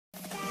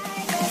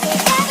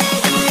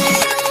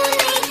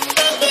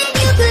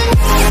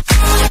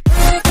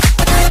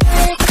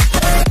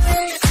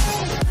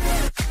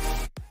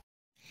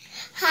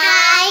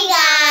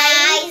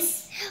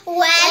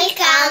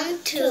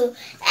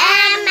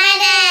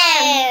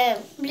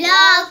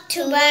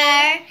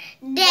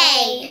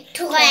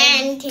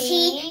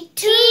22.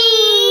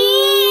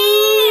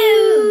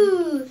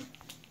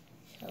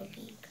 So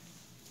big.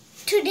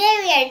 Today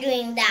we are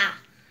doing the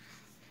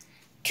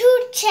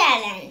tooth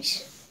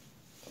challenge.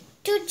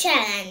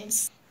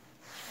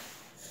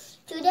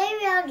 Today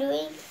we are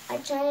doing a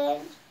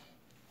challenge.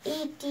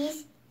 It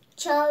is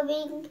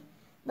chewing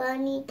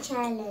bunny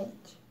challenge.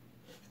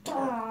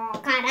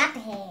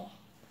 Karate.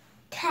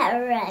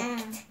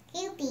 Correct.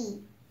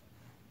 Guilty.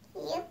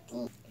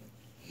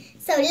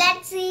 So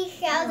let's see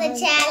how the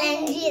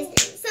challenge is.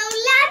 So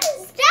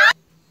let's start.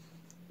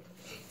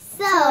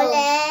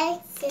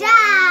 Let's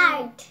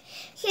start.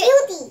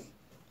 Cutie.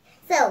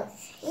 So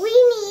we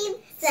need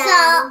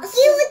some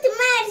cute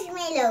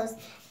marshmallows.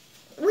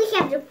 We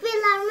have to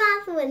fill our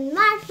mouth with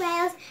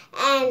marshmallows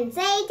and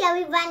say to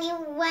everybody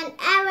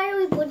whenever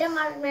we put a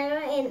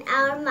marshmallow in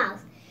our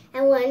mouth.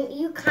 And when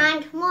you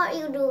can't more,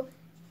 you do,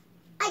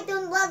 I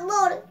don't want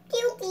more.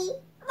 Cutie.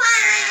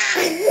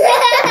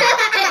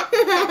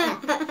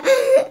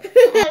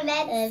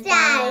 Let's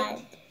start.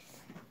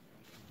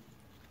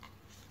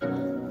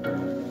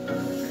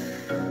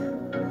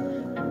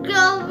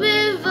 Go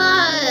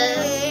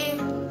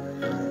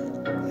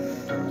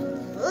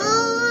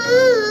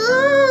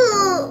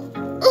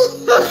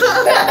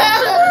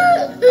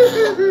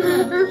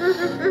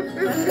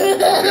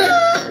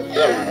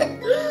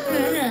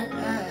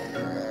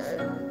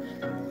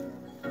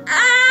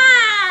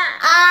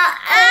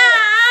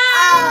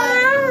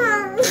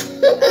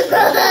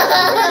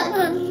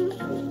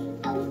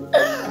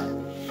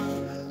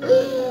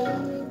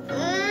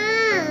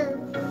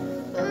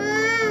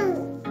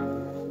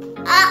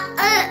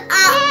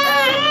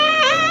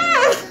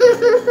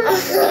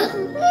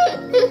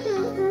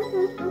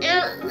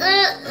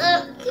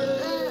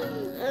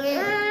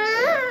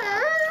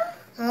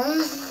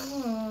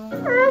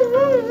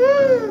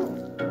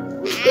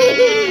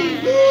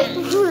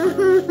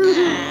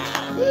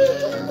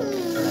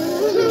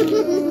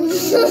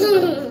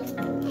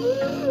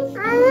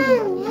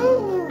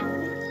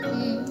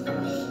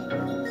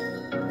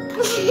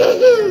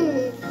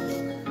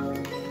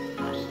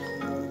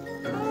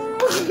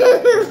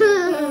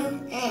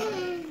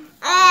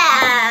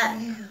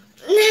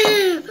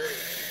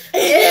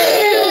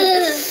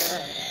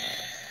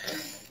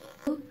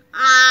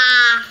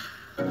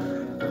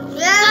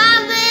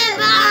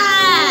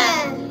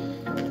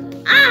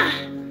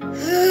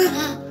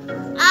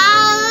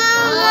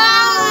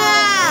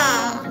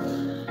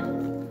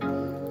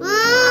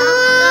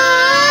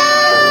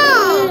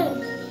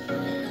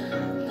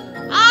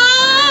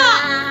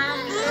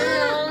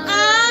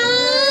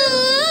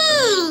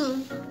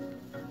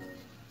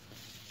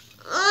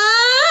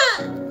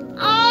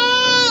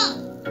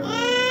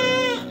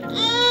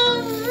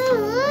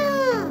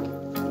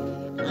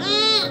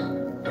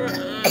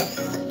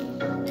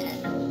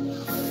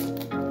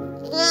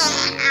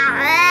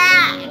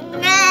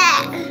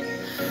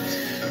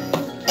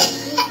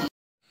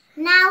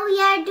Now we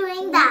are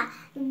doing the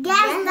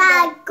Guess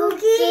the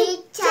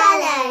Cookie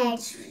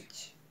Challenge.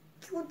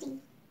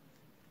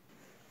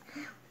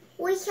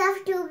 We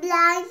have to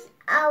blind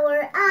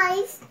our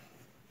eyes.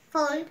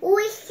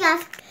 We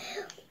have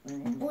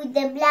with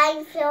the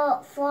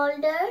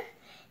blindfolder.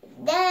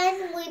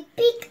 Then we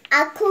pick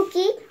a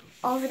cookie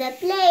off the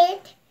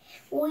plate.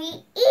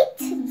 We eat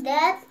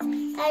that,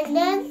 and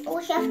then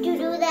we have to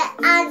do the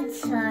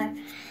answer.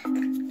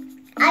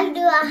 I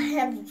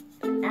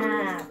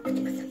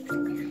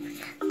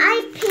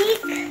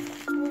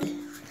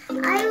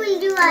will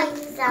do an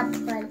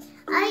example.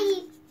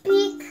 I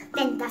pick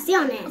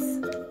Tentaciones.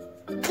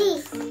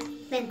 this.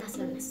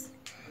 Tentaciones.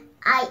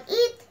 I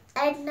eat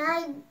and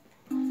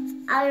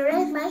I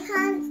raise my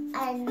hand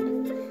and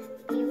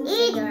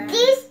eat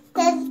these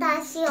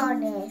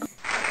tentaciones.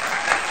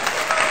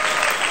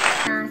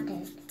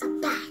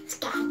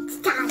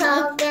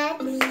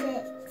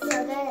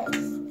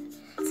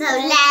 So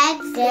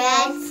let's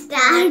get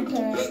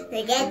started. To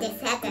get this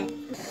started.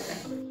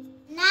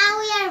 Now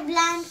we are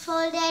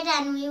blindfolded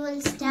and we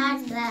will start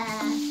the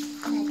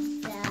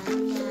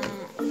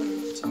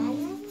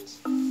challenge.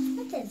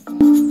 What is this?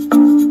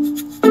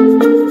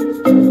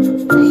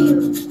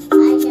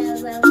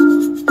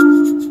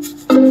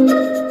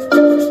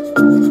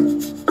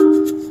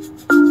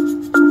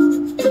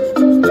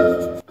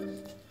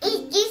 Is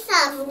this a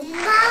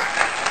Roomba?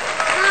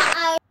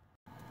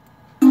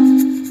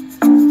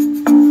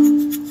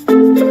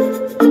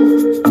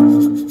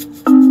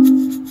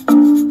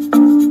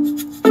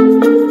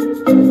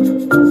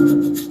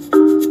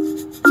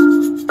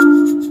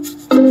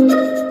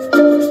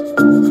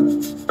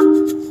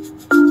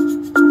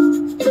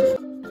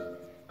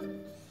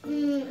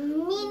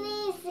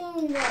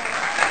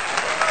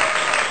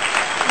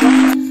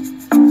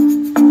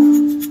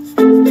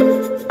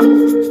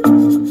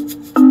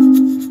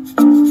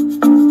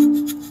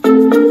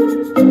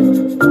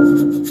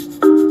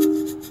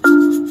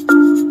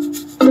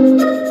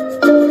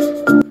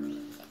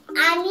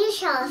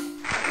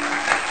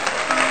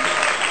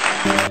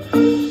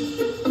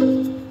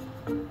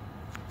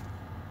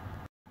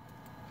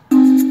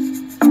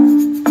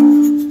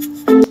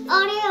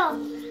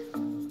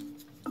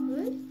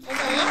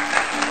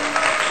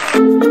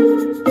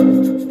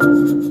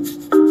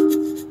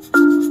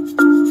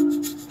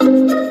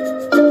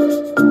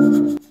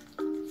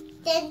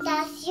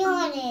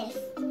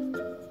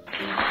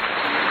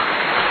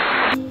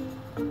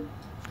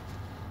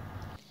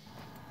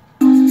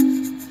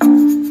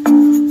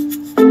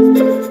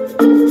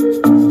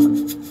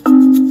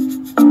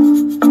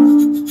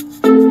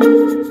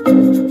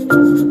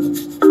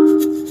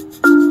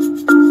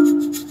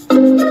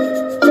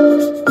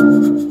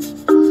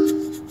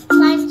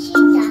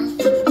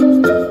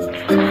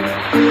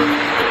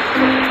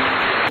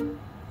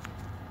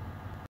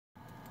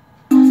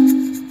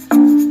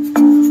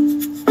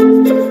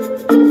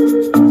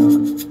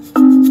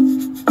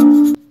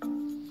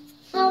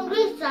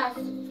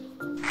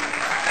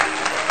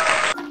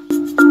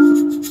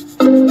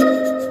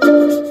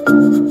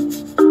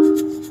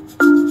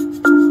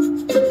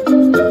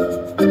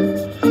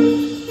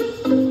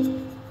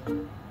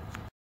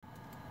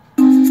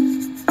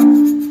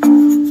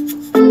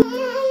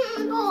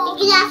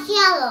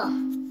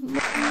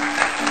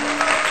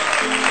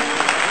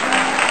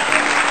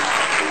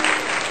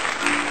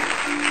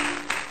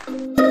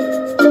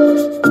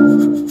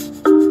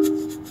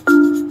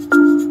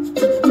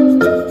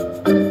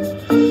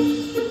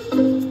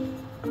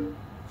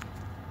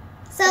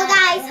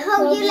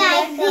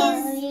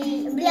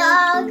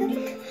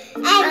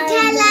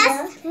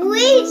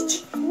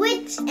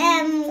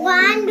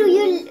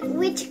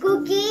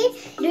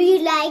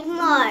 like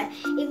more.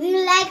 If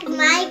you like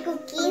my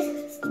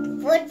cookies,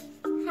 put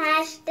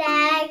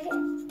hashtag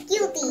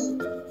cutie.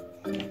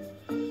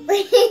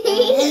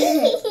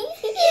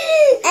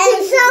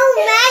 And so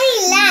many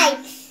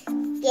likes.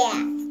 Yeah.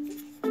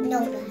 No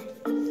bad.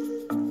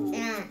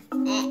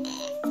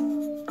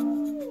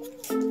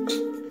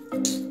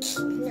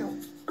 No.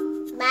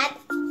 But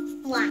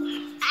one.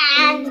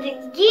 And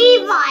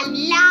give a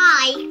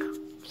like.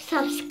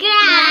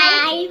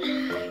 Subscribe.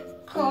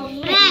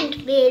 Comment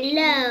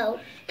below.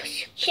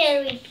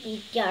 Share it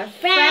with your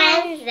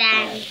friends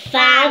and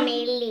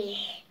family.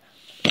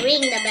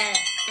 Ring the bell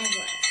as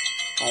well.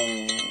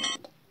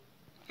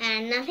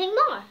 And nothing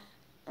more.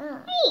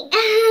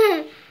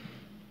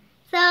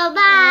 So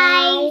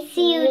bye.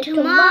 See you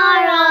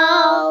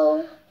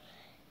tomorrow.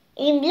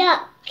 In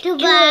vlog to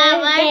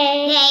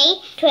birthday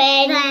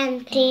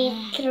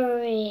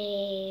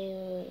 23.